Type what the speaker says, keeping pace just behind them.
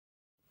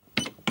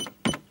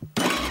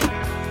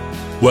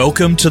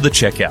Welcome to The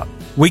Checkout.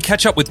 We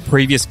catch up with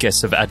previous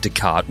guests of Add to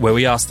Cart where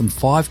we ask them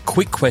 5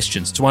 quick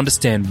questions to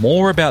understand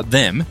more about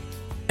them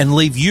and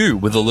leave you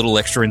with a little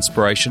extra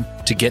inspiration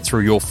to get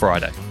through your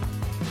Friday.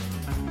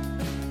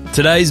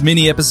 Today's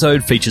mini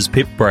episode features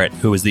Pip Brett,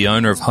 who is the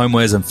owner of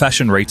homewares and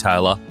fashion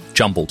retailer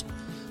Jumbled.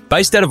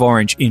 Based out of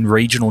Orange in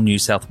regional New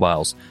South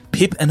Wales,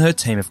 Pip and her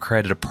team have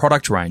created a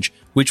product range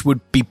which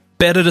would be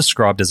better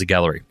described as a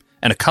gallery,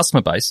 and a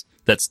customer base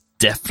that's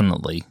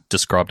definitely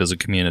described as a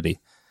community.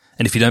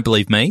 And if you don't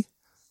believe me,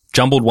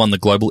 Jumbled won the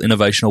Global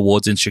Innovation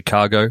Awards in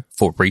Chicago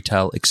for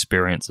retail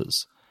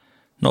experiences.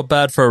 Not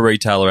bad for a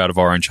retailer out of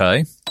Orange,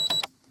 hey?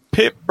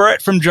 Pip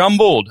Brett from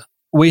Jumbled.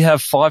 We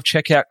have 5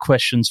 checkout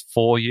questions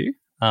for you.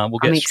 We'll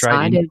get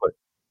straight into it.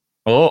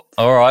 Oh,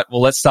 all right.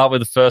 Well, let's start with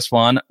the first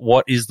one.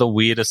 What is the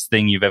weirdest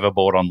thing you've ever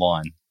bought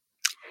online?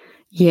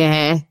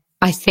 Yeah,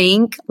 I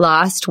think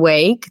last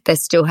week, they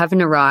still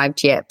haven't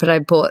arrived yet, but I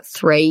bought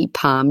 3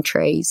 palm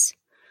trees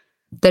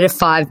that are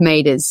 5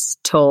 meters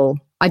tall.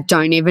 I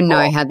don't even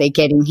know how they're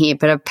getting here,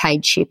 but I've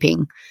paid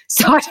shipping,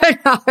 so I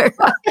don't know.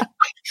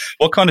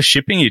 What kind of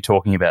shipping are you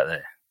talking about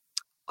there?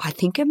 I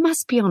think it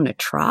must be on a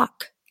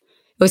truck.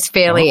 It was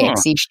fairly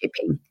easy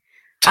shipping.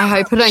 I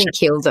hope I don't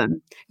kill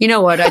them. You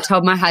know what? I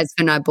told my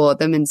husband I bought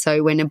them, and so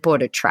he went and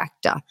bought a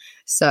tractor.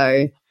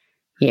 So,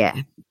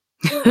 yeah.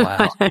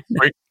 Wow.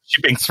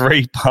 Shipping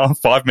 3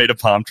 5-meter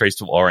palm trees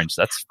to Orange.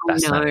 That's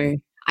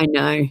fascinating. I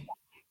know.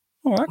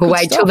 All right, we'll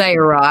wait till they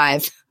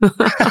arrive.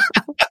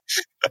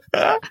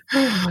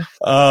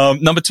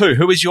 Number 2,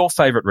 who is your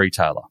favourite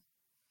retailer?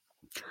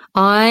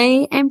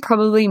 I am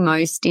probably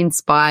most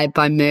inspired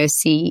by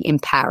Mercy in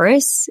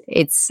Paris.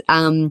 It's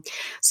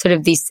sort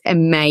of this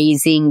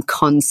amazing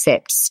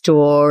concept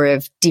store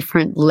of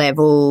different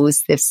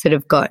levels. They've sort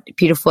of got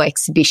beautiful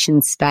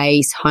exhibition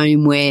space,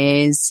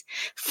 homewares,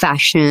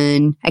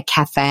 fashion, a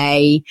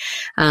cafe,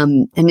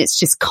 and it's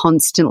just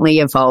constantly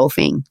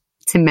evolving.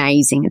 It's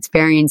amazing. It's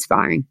very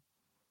inspiring.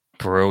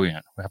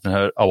 Brilliant. I haven't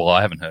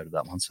heard of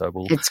that one, so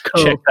we'll it's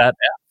cool. Check that out.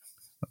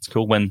 That's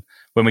cool when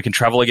we can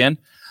travel again.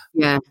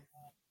 Yeah.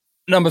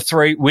 Number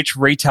 3, which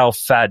retail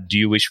fad do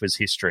you wish was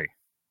history?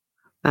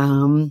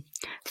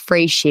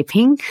 Free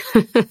shipping.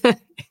 Can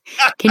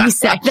you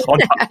say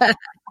that?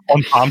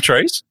 on palm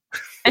trees?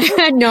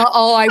 No,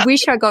 I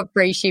wish I got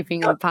free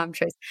shipping on palm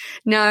trees.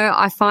 No,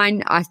 I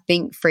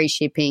think free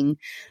shipping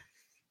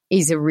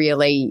is a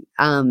really,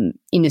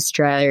 in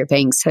Australia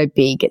being so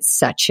big, it's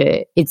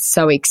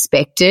so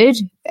expected,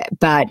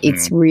 but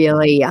it's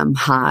really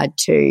hard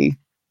to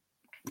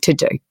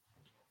do.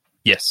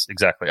 Yes,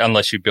 exactly.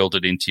 Unless you build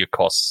it into your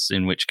costs,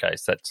 in which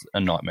case that's a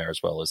nightmare as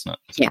well, isn't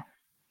it?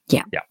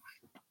 Yeah,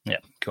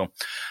 cool.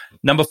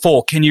 Number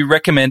 4, can you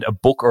recommend a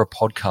book or a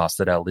podcast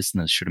that our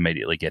listeners should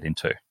immediately get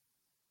into?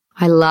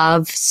 I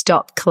love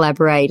Stop,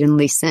 Collaborate and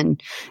Listen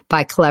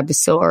by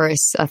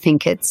Collabosaurus. I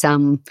think it's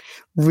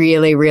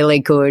really, really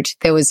good.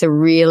 There was a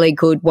really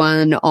good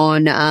one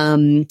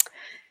on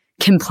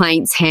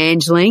complaints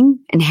handling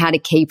and how to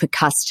keep a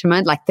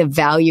customer, like the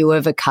value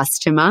of a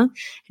customer, and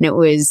it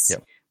was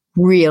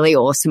really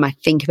awesome. I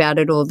think about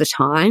it all the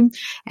time.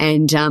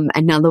 And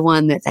another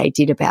one that they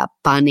did about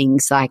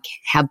Bunnings, like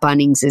how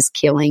Bunnings is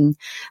killing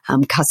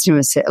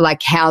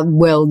like how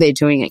well they're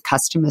doing at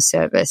customer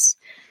service.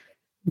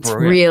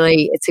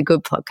 It's a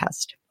good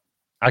podcast.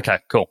 Okay,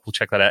 cool. We'll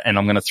check that out. And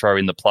I'm going to throw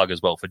in the plug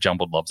as well for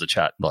Jumbled Loves a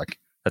Chat. Like,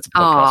 that's a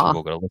podcast we've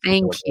all got to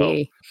listen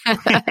to.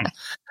 Thank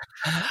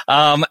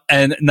you.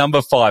 And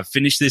number 5,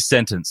 finish this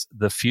sentence.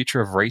 The future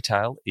of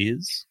retail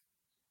is?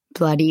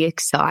 Bloody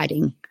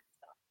exciting.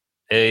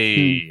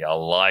 Hey, I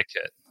like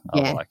it.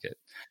 I like it.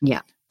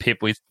 Yeah. Pip,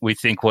 we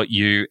think what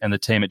you and the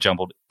team at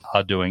Jumbled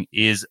are doing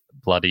is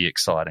bloody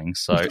exciting.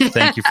 So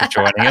thank you for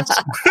joining us.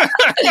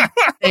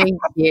 Thank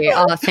you.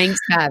 Oh, thanks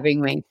for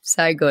having me.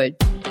 So good.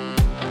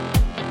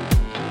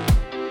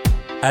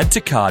 Add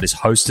to Cart is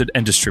hosted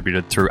and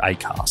distributed through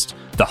Acast,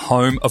 the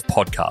home of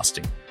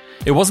podcasting.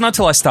 It wasn't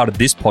until I started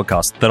this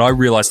podcast that I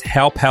realized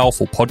how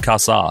powerful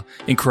podcasts are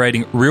in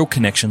creating real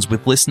connections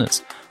with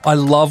listeners. I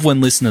love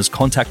when listeners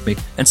contact me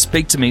and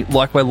speak to me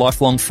like we're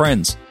lifelong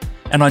friends.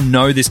 And I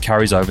know this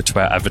carries over to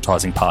our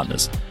advertising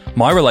partners.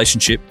 My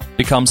relationship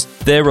becomes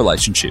their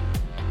relationship.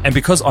 And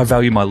because I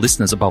value my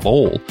listeners above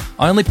all,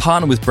 I only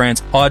partner with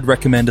brands I'd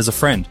recommend as a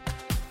friend.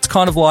 It's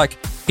kind of like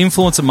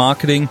influencer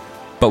marketing,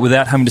 but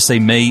without having to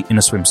see me in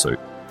a swimsuit.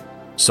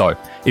 So,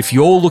 if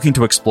you're looking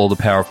to explore the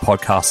power of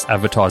podcast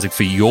advertising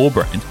for your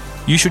brand,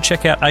 you should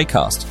check out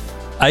Acast.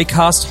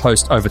 Acast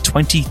hosts over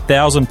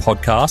 20,000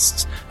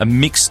 podcasts, a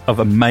mix of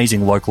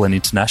amazing local and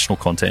international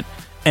content,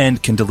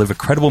 and can deliver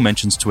credible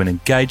mentions to an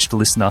engaged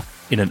listener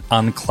in an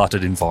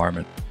uncluttered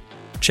environment.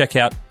 Check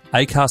out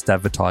Acast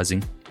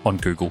Advertising on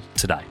Google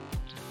today.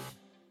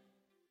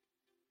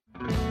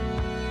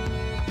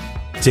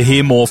 To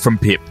hear more from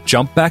Pip,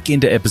 jump back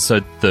into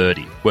episode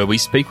 30, where we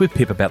speak with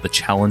Pip about the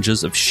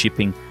challenges of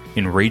shipping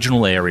in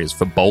regional areas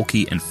for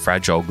bulky and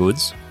fragile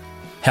goods,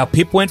 how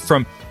Pip went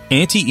from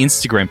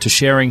anti-Instagram to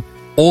sharing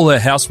all her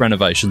house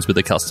renovations with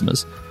her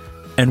customers,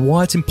 and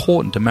why it's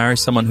important to marry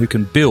someone who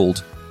can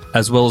build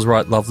as well as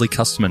write lovely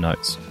customer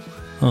notes.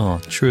 Oh,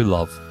 true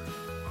love.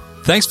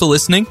 Thanks for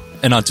listening,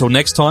 and until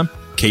next time,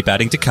 keep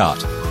adding to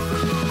cart.